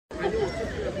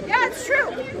It's true.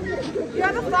 You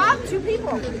have a fob, 2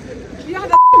 people. You have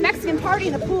a Mexican party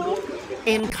in the pool.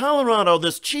 In Colorado,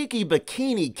 this cheeky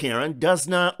bikini Karen does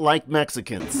not like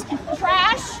Mexicans.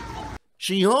 Trash.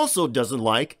 She also doesn't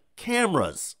like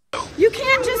cameras. You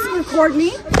can't just record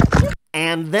me.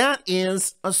 And that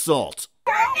is assault.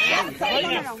 No.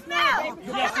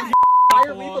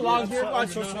 Hire me belong here. I'm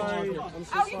so sorry.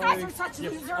 Oh, you guys are such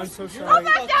losers. I'm so sorry. Go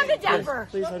back down to Denver.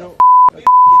 Please, I don't.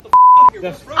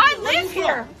 I live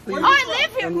here. I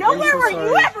live here. Nowhere where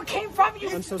you ever came from. You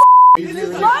I'm so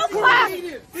low class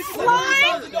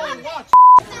slime.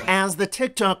 As the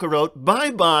TikToker wrote,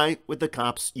 bye-bye, with the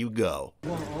cops you go. If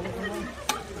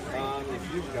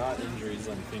you've got injuries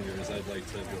on fingers, I'd like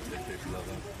to go take pictures of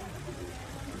them.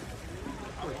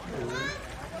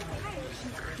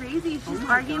 She's crazy. She's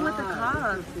arguing with the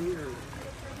cops.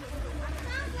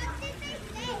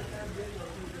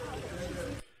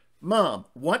 Mom,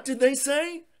 what did they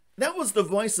say? That was the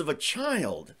voice of a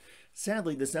child.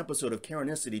 Sadly, this episode of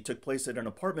Karenicity took place at an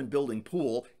apartment building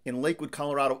pool in Lakewood,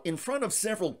 Colorado, in front of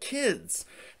several kids.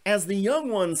 As the young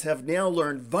ones have now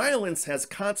learned, violence has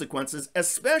consequences,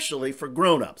 especially for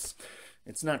grown-ups.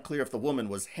 It's not clear if the woman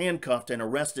was handcuffed and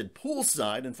arrested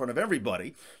poolside in front of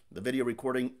everybody. The video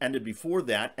recording ended before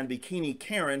that, and Bikini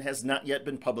Karen has not yet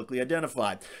been publicly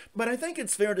identified. But I think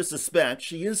it's fair to suspect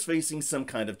she is facing some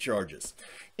kind of charges.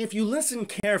 If you listen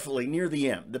carefully near the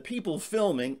end, the people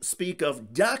filming speak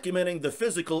of documenting the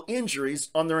physical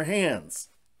injuries on their hands.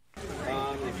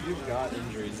 If you've got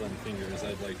injuries on fingers,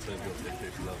 I'd like to go take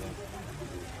pictures of them.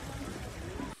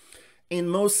 In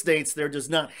most states, there does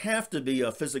not have to be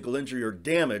a physical injury or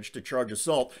damage to charge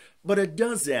assault, but it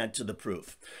does add to the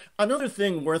proof. Another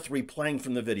thing worth replaying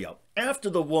from the video, after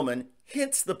the woman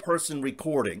hits the person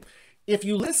recording, if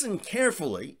you listen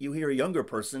carefully, you hear a younger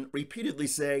person repeatedly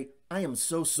say, "I am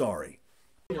so sorry."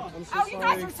 I'm so Oh, you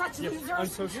guys sorry. are such losers. I'm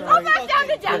so Go sorry. back down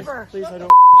to Denver. Please, I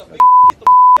don't.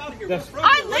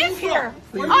 I live here.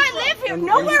 I live here.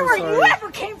 Nowhere where you ever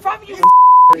came from. You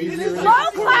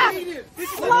low class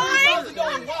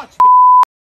slime.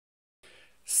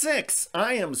 6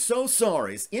 I am so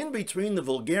sorry's in between the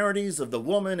vulgarities of the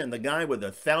woman and the guy with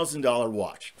a $1,000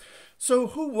 watch. So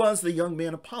who was the young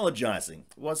man apologizing?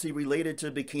 Was he related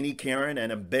to Bikini Karen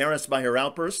and embarrassed by her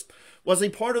outburst? Was he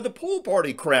part of the pool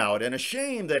party crowd and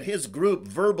ashamed that his group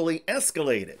verbally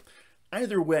escalated?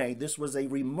 Either way, this was a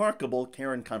remarkable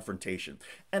Karen confrontation,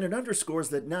 and it underscores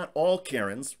that not all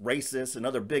Karens, racists, and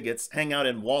other bigots hang out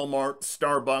in Walmart,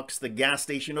 Starbucks, the gas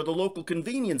station, or the local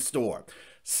convenience store.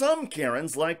 Some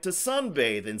Karens like to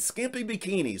sunbathe in skimpy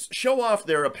bikinis, show off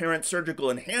their apparent surgical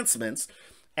enhancements,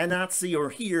 and not see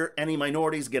or hear any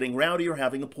minorities getting rowdy or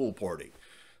having a pool party.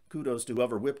 Kudos to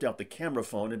whoever whipped out the camera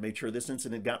phone and made sure this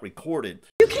incident got recorded.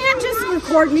 You can't just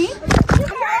record me.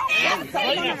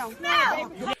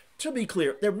 No. To be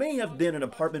clear, there may have been an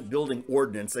apartment building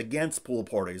ordinance against pool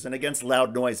parties and against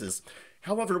loud noises.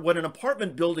 However, when an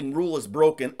apartment building rule is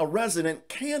broken, a resident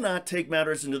cannot take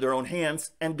matters into their own hands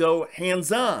and go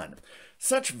hands-on.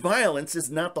 Such violence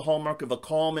is not the hallmark of a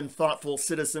calm and thoughtful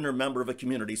citizen or member of a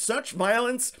community. Such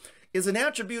violence is an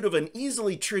attribute of an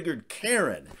easily triggered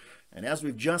Karen. And as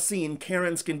we've just seen,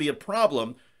 Karens can be a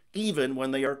problem even when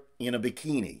they are in a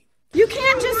bikini. You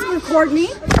can't just record me.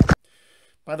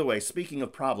 By the way, speaking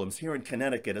of problems, here in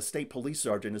Connecticut, a state police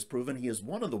sergeant has proven he is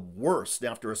one of the worst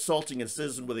after assaulting a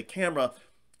citizen with a camera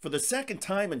for the second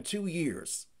time in 2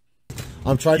 years.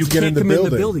 I'm trying to get in the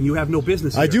building. You have no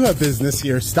business here. I do have business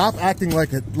here. Stop acting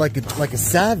like a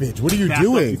savage. What are you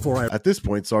doing? At this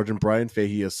point, Sergeant Brian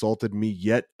Fahey assaulted me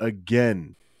yet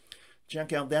again.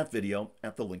 Check out that video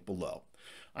at the link below.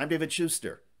 I'm David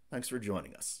Shuster. Thanks for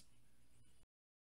joining us.